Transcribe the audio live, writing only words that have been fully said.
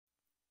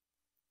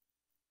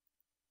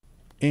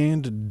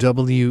And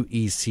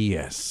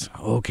WECS.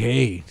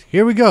 Okay,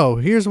 here we go.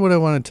 Here's what I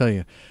want to tell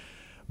you.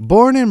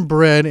 Born and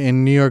bred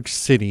in New York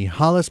City,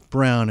 Hollis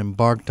Brown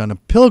embarked on a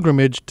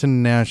pilgrimage to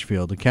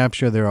Nashville to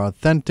capture their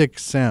authentic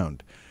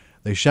sound.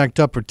 They shacked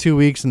up for 2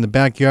 weeks in the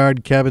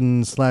backyard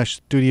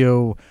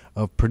cabin/studio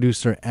of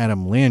producer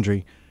Adam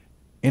Landry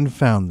and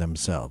found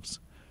themselves.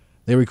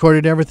 They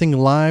recorded everything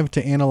live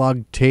to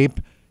analog tape,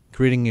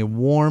 creating a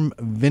warm,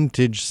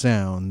 vintage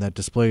sound that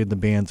displayed the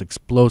band's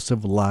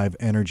explosive live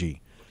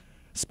energy.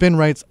 Spin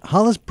writes,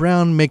 Hollis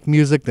Brown make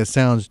music that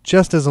sounds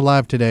just as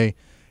alive today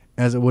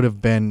as it would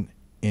have been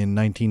in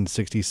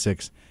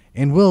 1966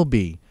 and will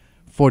be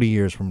 40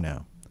 years from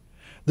now.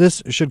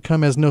 This should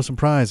come as no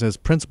surprise, as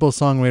principal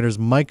songwriters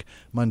Mike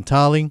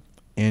Montali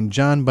and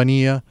Jon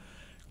Bonilla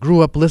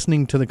grew up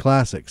listening to the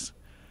classics.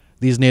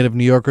 These native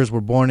New Yorkers were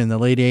born in the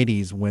late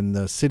 80s when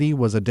the city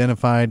was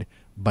identified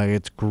by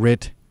its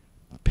grit,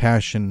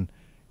 passion,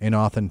 and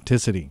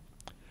authenticity.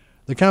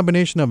 The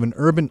combination of an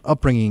urban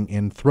upbringing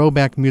and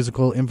throwback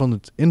musical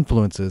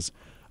influences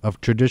of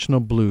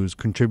traditional blues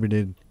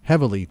contributed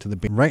heavily to the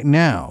band. Right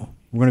now,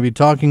 we're going to be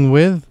talking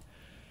with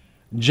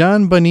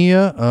Jon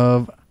Bonilla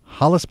of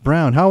Hollis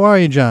Brown. How are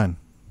you, John?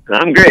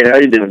 I'm great. How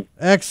are you doing?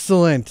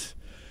 Excellent.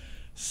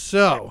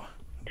 So,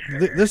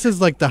 this is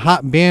like the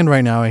hot band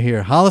right now, I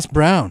hear. Hollis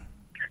Brown.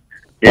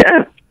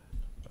 Yeah.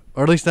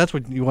 Or at least that's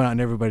what you want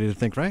everybody to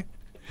think, right?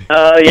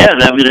 Yeah,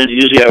 I mean, that's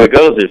usually how it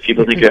goes. If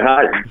people think you're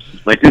hot, you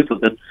might do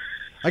something.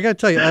 I got to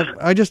tell you,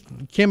 I just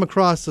came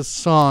across a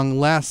song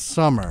last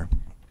summer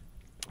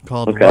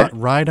called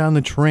Ride on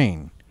the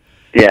Train.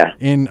 Yeah.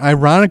 And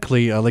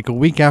ironically, like a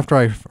week after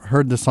I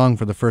heard the song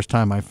for the first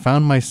time, I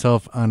found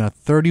myself on a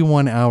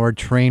 31-hour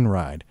train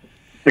ride.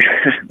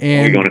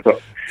 And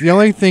the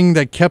only thing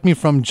that kept me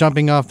from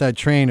jumping off that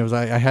train was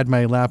I had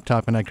my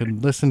laptop and I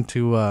could listen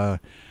to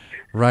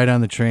Ride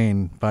on the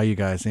Train by you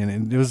guys.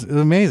 And it was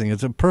amazing.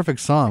 It's a perfect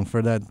song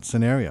for that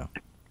scenario.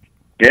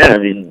 Yeah, I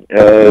mean,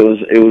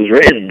 it was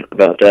written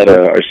about that.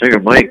 Our singer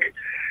Mike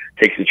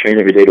takes the train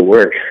every day to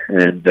work,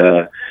 and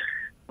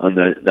on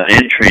the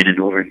N train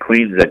over in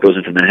Queens that goes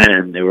into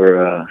Manhattan, there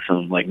were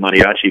some like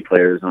mariachi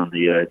players on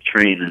the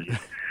train,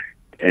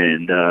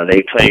 and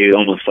they play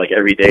almost like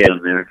every day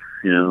on there,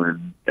 you know,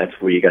 and that's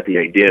where you got the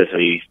idea. So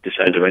you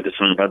decided to write the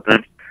song about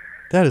them.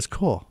 That is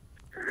cool.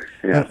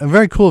 Yeah, a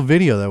very cool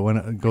video that when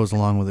it goes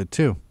along with it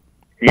too.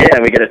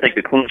 Yeah, we got to thank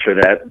the Clones for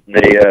that.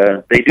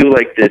 They do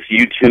like this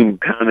YouTube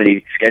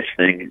comedy sketch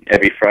thing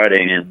every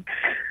Friday, and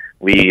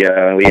we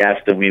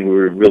asked them. We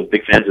were real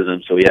big fans of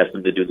them, so we asked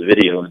them to do the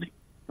video, and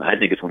I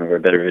think it's one of our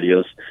better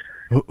videos.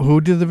 Who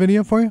did the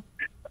video for you?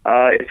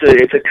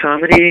 It's a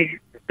comedy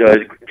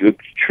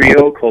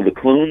trio called the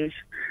Clones.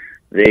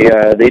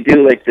 They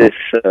do like this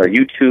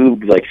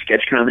YouTube like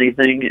sketch comedy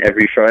thing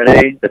every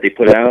Friday that they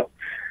put out.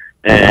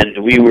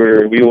 And we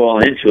were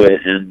all into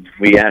it, and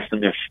we asked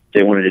them if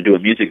they wanted to do a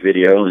music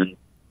video, and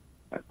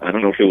I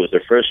don't know if it was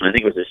their first one. I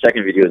think it was their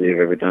second video they've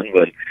ever done,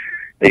 but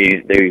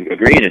they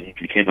agreed, and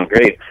it came out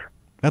great.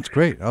 That's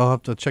great. I'll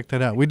have to check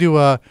that out. We do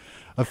a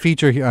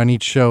feature here on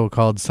each show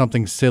called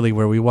Something Silly,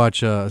 where we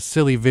watch a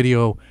silly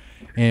video,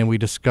 and we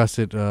discuss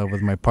it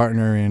with my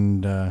partner,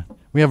 and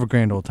we have a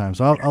grand old time.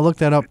 So I'll look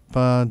that up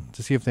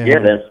to see if they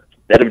have it.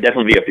 That'll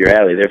definitely be up your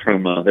alley. They're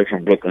from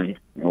Brooklyn,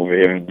 over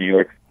here in New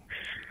York.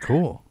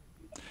 Cool.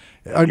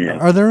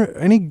 Are there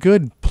any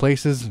good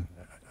places?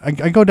 I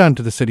go down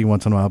to the city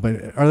once in a while,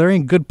 but are there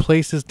any good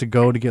places to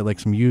go to get like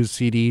some used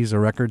CDs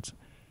or records?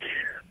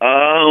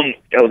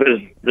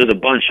 There's a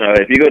bunch.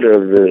 If you go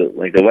to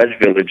the West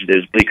Village,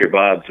 there's Bleecker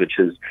Bob's, which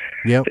has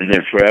been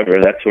there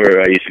forever. That's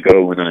where I used to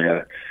go when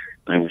I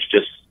was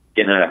just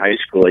getting out of high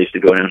school. I used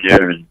to go down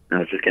there, and I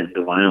was just getting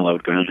into vinyl. I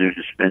would go down there and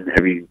just spend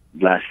every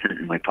last cent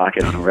in my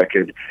pocket on a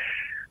record.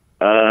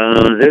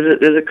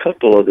 There's a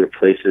couple other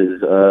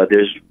places.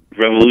 There's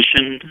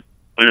Revolution.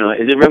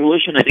 Is it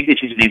Revolution? I think they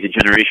changed the name to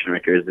Generation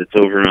Records. It's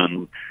over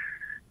on,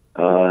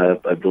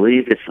 I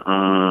believe it's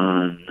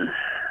on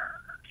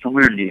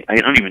somewhere in I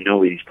don't even know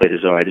where these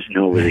places are. I just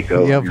know where they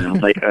go. Yep. You know? I'm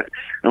like,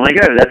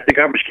 oh, that's the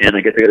garbage can.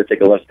 I guess I got to take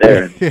a left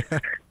there. And,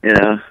 you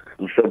know,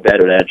 I'm so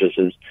bad with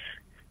addresses.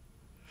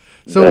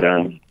 So,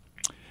 but,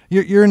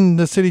 you're in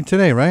the city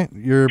today, right?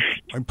 You're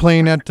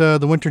playing at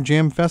the Winter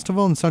Jam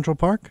Festival in Central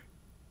Park?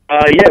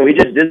 Yeah, we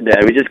just did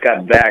that. We just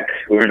got back.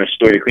 We were in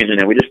Astoria, Queens,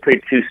 and we just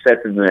played 2 sets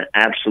in the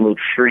absolute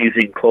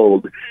freezing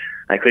cold.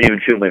 I couldn't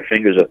even feel my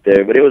fingers up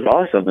there, but it was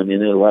awesome. I mean,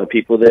 there was a lot of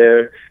people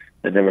there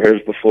that never heard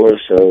us before,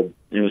 so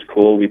it was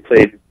cool. We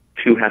played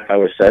 2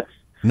 half-hour sets.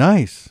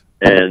 Nice.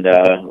 And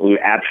we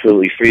were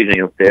absolutely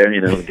freezing up there. You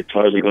know, the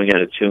guitars were going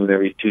out of tune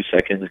every 2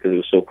 seconds because it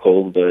was so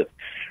cold. But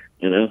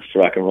you know, it's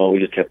rock and roll.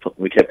 We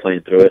kept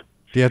playing through it.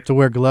 Do you have to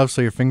wear gloves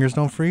so your fingers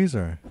don't freeze,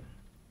 or?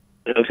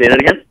 Say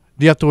that again.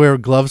 Do you have to wear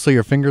gloves so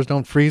your fingers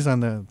don't freeze on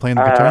playing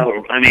the guitar?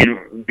 I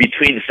mean,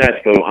 between the sets,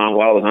 but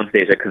while I was on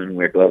stage, I couldn't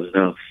wear gloves,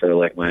 no. So,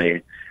 like,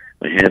 my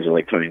hands are,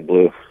 like, turning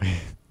blue.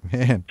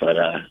 Man. But,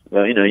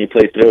 well, you know, you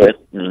play through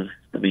it. You know,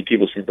 I mean,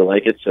 people seem to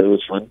like it, so it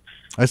was fun.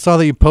 I saw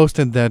that you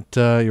posted that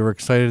you were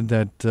excited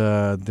that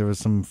there was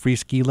some free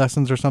ski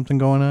lessons or something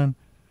going on.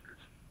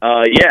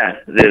 Yeah,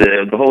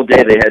 the whole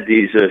day they had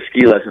these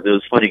ski lessons. It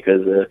was funny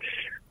because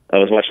I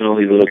was watching all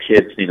these little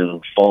kids,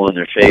 fall on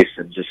their face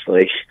and just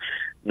like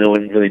no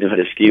one really knew how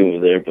to ski over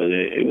there. But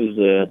it was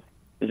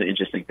an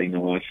interesting thing to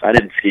watch. I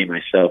didn't ski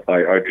myself.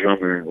 Our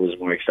drummer was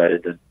more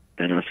excited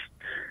than us.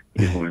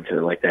 He was more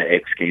into like that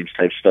X Games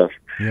type stuff.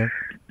 Yeah.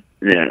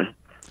 Yeah.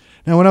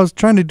 Now, when I was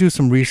trying to do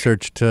some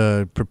research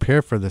to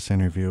prepare for this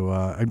interview,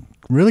 I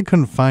really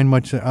couldn't find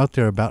much out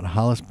there about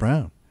Hollis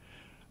Brown.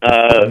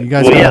 You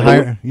guys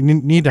you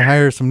need to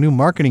hire some new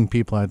marketing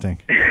people, I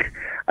think.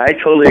 I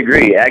totally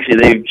agree. Actually,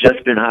 they've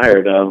just been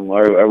hired.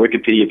 Our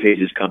Wikipedia page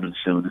is coming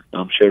soon.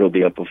 I'm sure it'll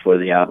be up before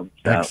the album.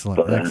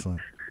 Excellent,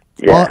 excellent.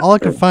 Yeah, all I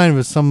could find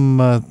was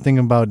some thing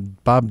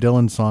about Bob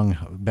Dylan's song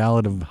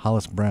 "Ballad of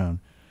Hollis Brown."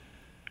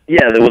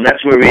 Yeah, well,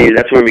 that's where we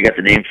got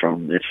the name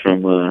from. It's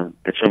from a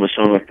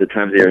song off the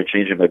Times They Are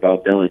Changing by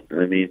Bob Dylan.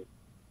 I mean,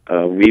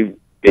 we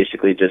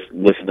basically just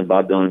listen to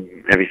Bob Dylan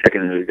every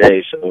second of the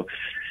day. So,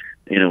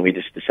 we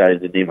just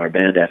decided to name our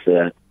band after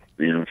that.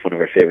 It's one of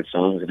our favorite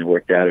songs, and it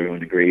worked out.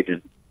 Everyone agreed,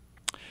 and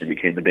it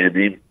became the band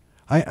name.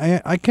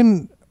 I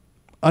can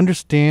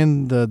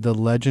understand the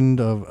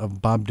legend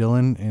of Bob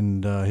Dylan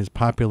and his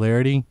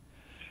popularity,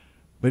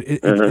 but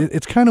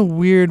it's kind of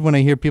weird when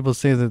I hear people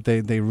say that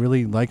they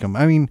really like him.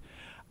 I mean,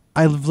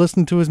 I've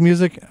listened to his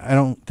music. I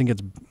don't think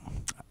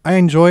I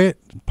enjoy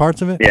it,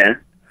 parts of it. Yeah.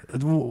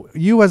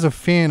 You as a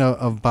fan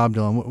of Bob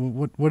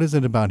Dylan, what is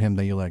it about him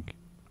that you like?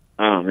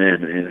 Oh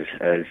man,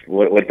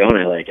 what don't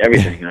I like?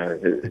 Everything.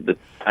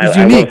 He's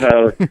unique. I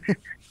love how.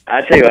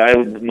 I tell you,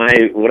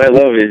 what I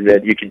love is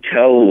that you can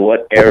tell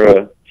what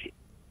era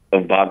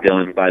of Bob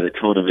Dylan by the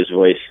tone of his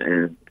voice,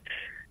 and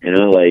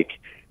like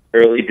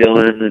early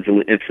Dylan,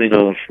 it's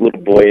a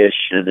little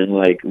boyish, and then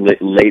like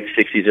late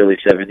 '60s, early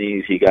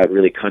 '70s, he got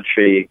really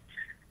country,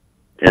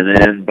 and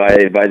then by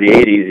the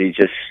 '80s,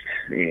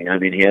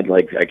 he had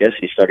I guess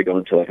he started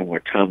going to like a more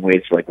Tom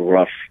Waits, like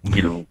rough,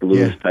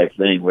 blues type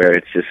thing, where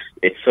it's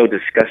so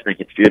disgusting,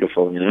 it's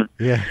beautiful,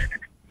 Yeah.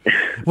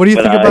 What do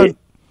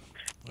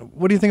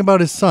you think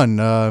about his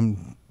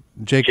son,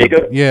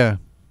 Jacob? Yeah.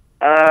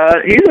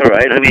 He's all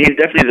right. I mean, he's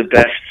definitely the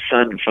best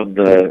son from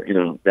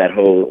the that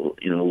whole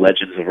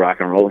Legends of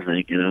Rock and Roll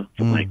thing,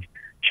 from like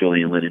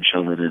Julian Lennon,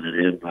 Sean Lennon, and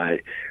him. I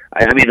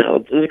mean,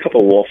 there's a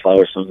couple of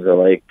Wallflower songs I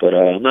like, but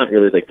I'm not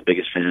really like the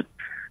biggest fan.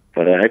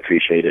 But I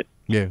appreciate it.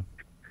 Yeah.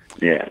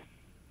 Yeah.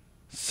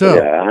 So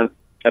yeah,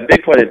 a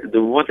big part of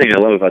the one thing I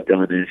love about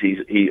Dylan is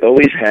he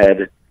always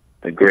had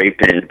a great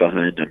band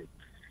behind him,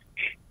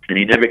 and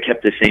he never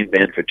kept the same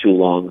band for too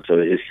long, so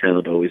his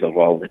sound always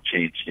evolved and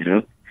changed.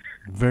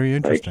 Very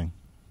interesting.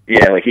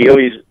 Like he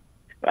always.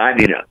 I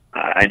mean,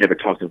 I never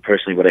talked to him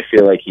personally, but I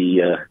feel like he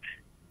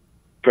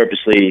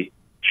purposely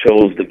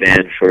chose the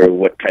band for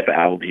what type of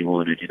album he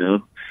wanted.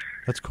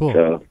 That's cool.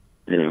 So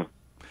so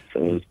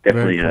it was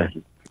definitely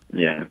cool.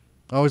 Yeah.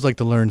 I always like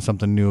to learn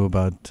something new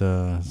about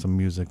some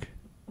music.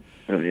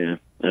 Oh yeah,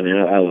 I mean,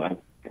 I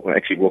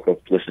actually woke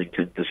up listening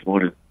to it this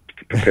morning,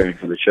 preparing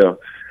for the show.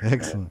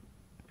 Excellent.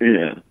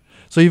 Yeah.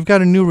 So you've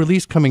got a new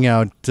release coming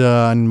out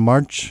on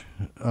March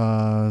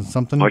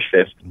something. March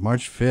 5th.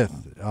 March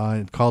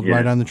 5th. Called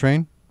Ride on the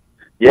Train.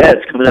 Yeah,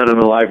 it's coming out on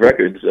the Live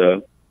Records.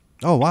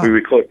 Oh wow. We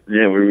recorded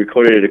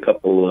it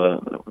a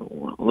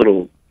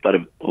little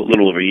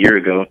over a year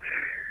ago,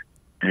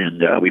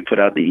 and we put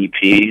out the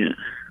EP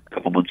a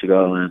couple months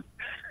ago, and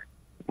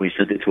we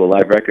sent it to a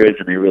Live Records,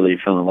 and they really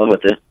fell in love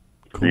with it.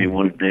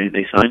 Cool.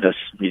 They signed us.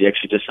 We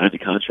actually just signed the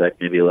contract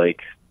maybe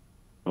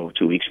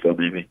 2 weeks ago,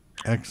 maybe.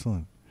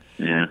 Excellent.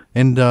 Yeah.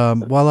 And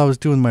while I was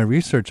doing my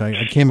research,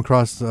 I came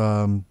across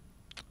I don't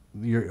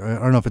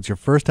know if it's your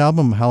first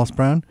album, Hollis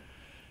Brown.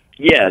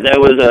 Yeah, that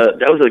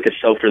was like a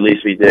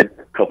self-release we did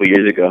a couple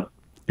years ago.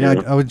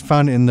 Yeah, I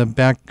found it in the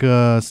back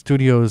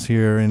studios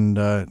here and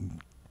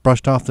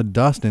brushed off the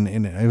dust, and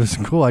it was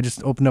cool. I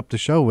just opened up the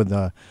show with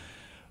a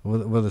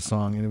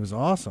song, and it was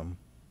awesome.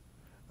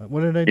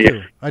 What did I do?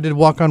 Yeah. I did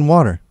Walk on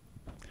Water.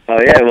 Oh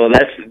yeah, well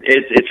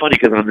it's funny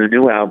because on the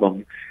new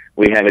album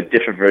we have a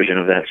different version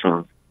of that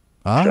song.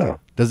 Ah, so,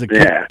 does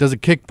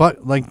it kick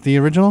butt like the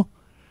original?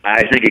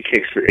 I think it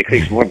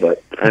kicks more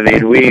butt. I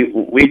mean,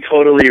 we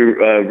totally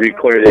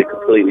recorded it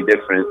completely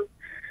different.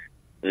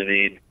 I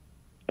mean,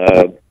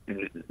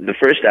 the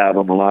first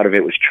album, a lot of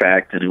it was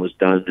tracked and it was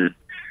done, and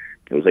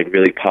it was like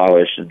really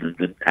polished. And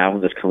the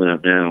album that's coming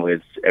out now,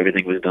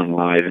 everything was done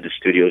live in the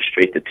studio,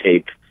 straight to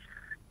tape.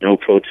 No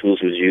Pro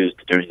Tools was used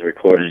during the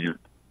recording.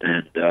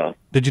 And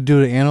did you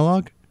do it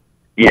analog?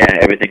 Yeah,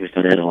 everything was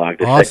done analog.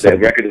 Awesome. The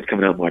record is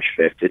coming out March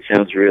 5th. It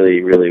sounds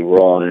really, really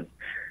raw and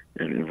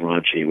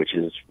raunchy, which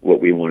is what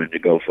we wanted to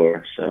go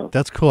for. So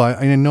that's cool.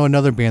 I know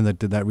another band that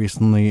did that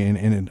recently,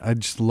 and I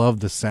just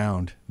love the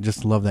sound.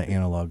 Just love that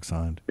analog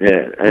sound.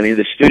 Yeah, I mean,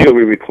 the studio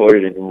we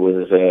recorded in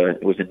was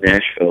in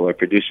Nashville. Our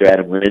producer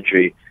Adam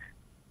Landry,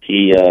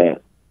 he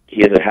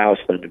has a house,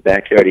 but in the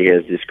backyard he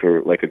has this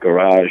like a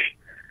garage,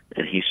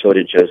 and he sort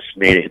of just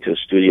made it into a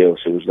studio.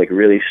 So it was like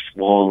really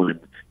small and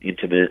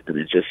intimate, and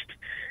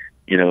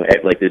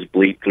like there's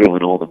bleed through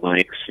on all the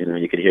mics.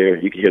 You could hear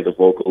the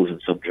vocals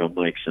and some drum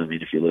mics. I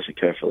mean, if you listen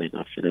carefully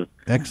enough,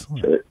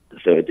 Excellent.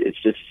 So it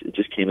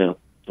just came out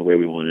the way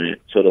we wanted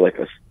it. Sort of like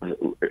a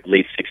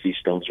late '60s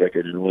Stones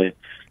record in a way.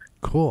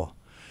 Cool.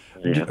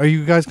 Yeah. Are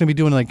you guys going to be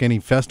doing like any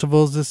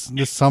festivals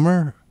this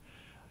summer?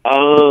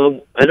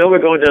 I know we're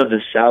going down to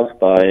South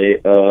by,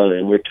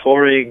 and we're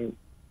touring.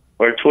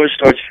 Our tour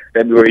starts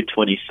February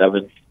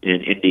 27th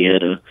in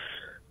Indiana,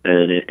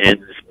 and it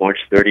ends March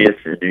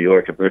 30th in New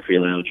York at Mercury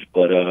Lounge.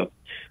 But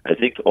I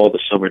think all the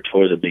summer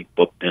tours are being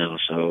booked now,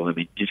 so I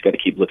mean, you just got to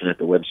keep looking at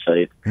the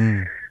website,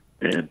 and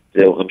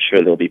I'm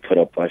sure they'll be put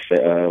up by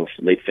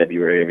late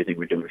February. Everything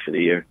we're doing for the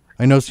year.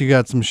 I noticed you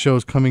got some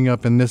shows coming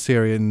up in this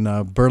area in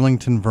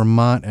Burlington,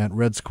 Vermont, at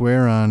Red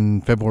Square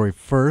on February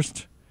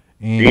 1st,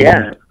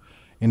 and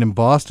in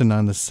Boston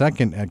on the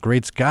 2nd at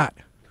Great Scott.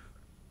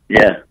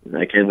 Yeah,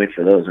 I can't wait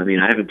for those. I mean,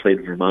 I haven't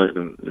played Vermont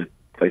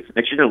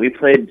actually, no, we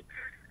played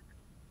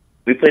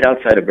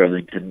outside of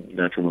Burlington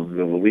not too long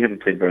ago, but we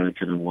haven't played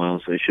Burlington in a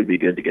while, so it should be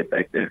good to get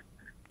back there.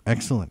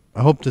 Excellent.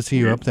 I hope to see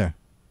you up there.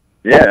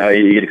 Yeah, are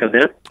you going to come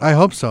down? I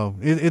hope so.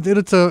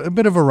 It's a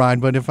bit of a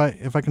ride, but if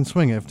I can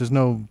swing it, if there's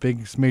no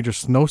big major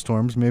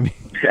snowstorms, maybe.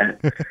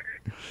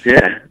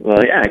 Yeah.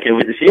 Well, yeah, I can't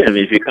wait to see it. I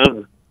mean, if you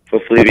come,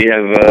 hopefully we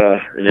have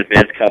an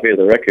advanced copy of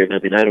the record. I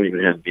mean, I don't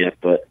even have it yet,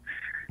 but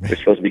we're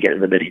supposed to be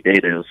getting them any day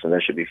now, so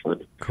that should be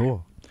fun.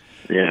 Cool.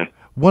 Yeah.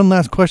 One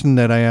last question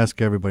that I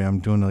ask everybody. I'm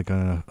doing like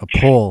a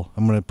poll.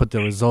 I'm going to put the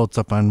results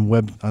up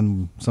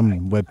on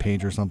some web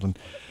page or something.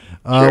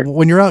 Sure.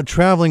 When you're out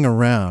traveling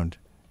around,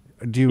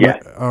 do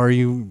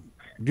you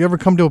ever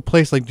come to a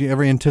place, like, do you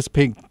ever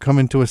anticipate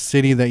coming to a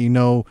city that you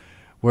know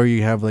where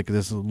you have like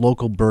this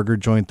local burger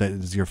joint that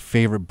is your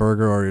favorite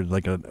burger, or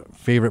like a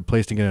favorite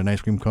place to get an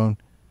ice cream cone?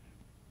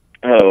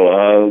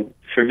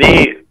 For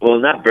me, well,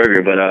 not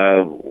burger, but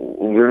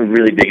we're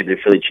really big into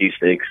Philly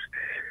cheesesteaks.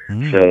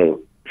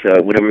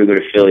 So whenever we go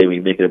to Philly, we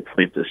make it a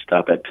point to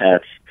stop at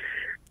Pat's.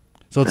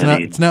 So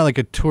it's not like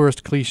a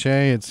tourist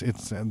cliche.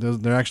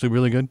 They're actually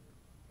really good.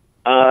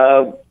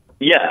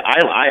 Yeah,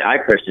 I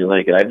personally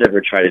like it. I've never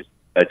tried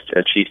a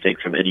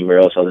cheesesteak from anywhere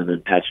else other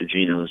than Pat's or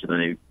Geno's,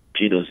 and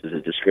Geno's is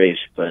a disgrace,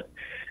 but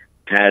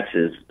Pat's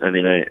is. I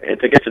mean, I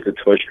guess it's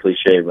a tourist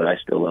cliche, but I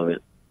still love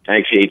it. I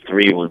actually ate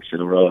 3 once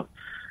in a row.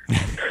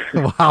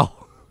 Wow.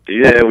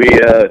 Yeah, we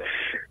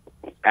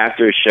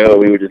after a show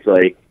we were just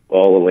like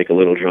all like a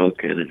little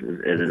drunk,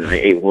 and then I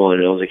ate one,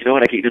 and I was like, you know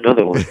what, I can eat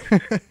another one,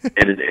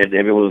 and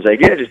everyone was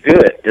like, yeah, just do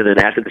it. And then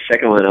after the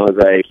second one, I was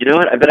like, you know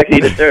what, I bet I can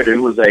eat a third.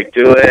 Everyone was like,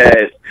 do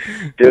it,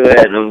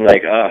 and I was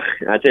like, oh,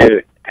 I tell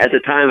you, at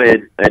the time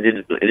I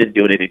didn't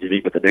do anything to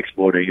me, but the next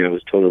morning I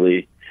was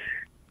totally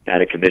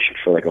out of commission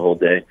for like a whole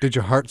day. Did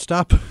your heart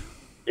stop?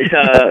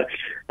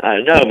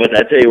 No, but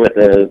I tell you what,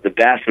 the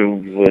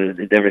bathroom was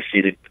never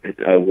seen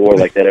a war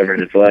like that ever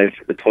in its life.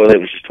 The toilet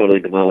was just totally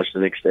demolished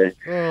the next day.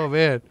 Oh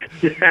man!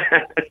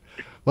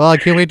 Well, I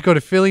can't wait to go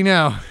to Philly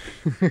now.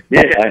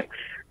 Yeah,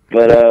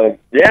 but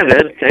yeah,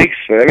 man, thanks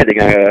for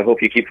everything. I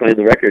hope you keep playing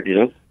the record.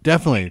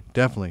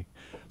 Definitely.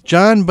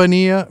 Jon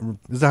Bonilla,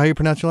 is that how you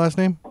pronounce your last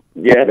name?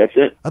 Yeah, that's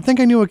it. I think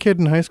I knew a kid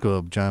in high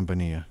school, Jon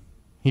Bonilla.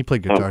 He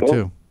played guitar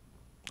too.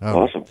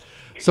 Oh. Awesome.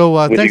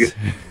 So thanks.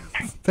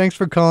 Thanks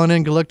for calling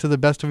in. Good luck to the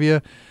best of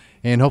you,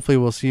 and hopefully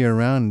we'll see you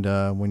around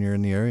when you're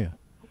in the area.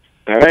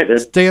 All right, then.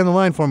 Stay on the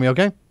line for me,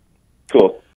 okay? Cool.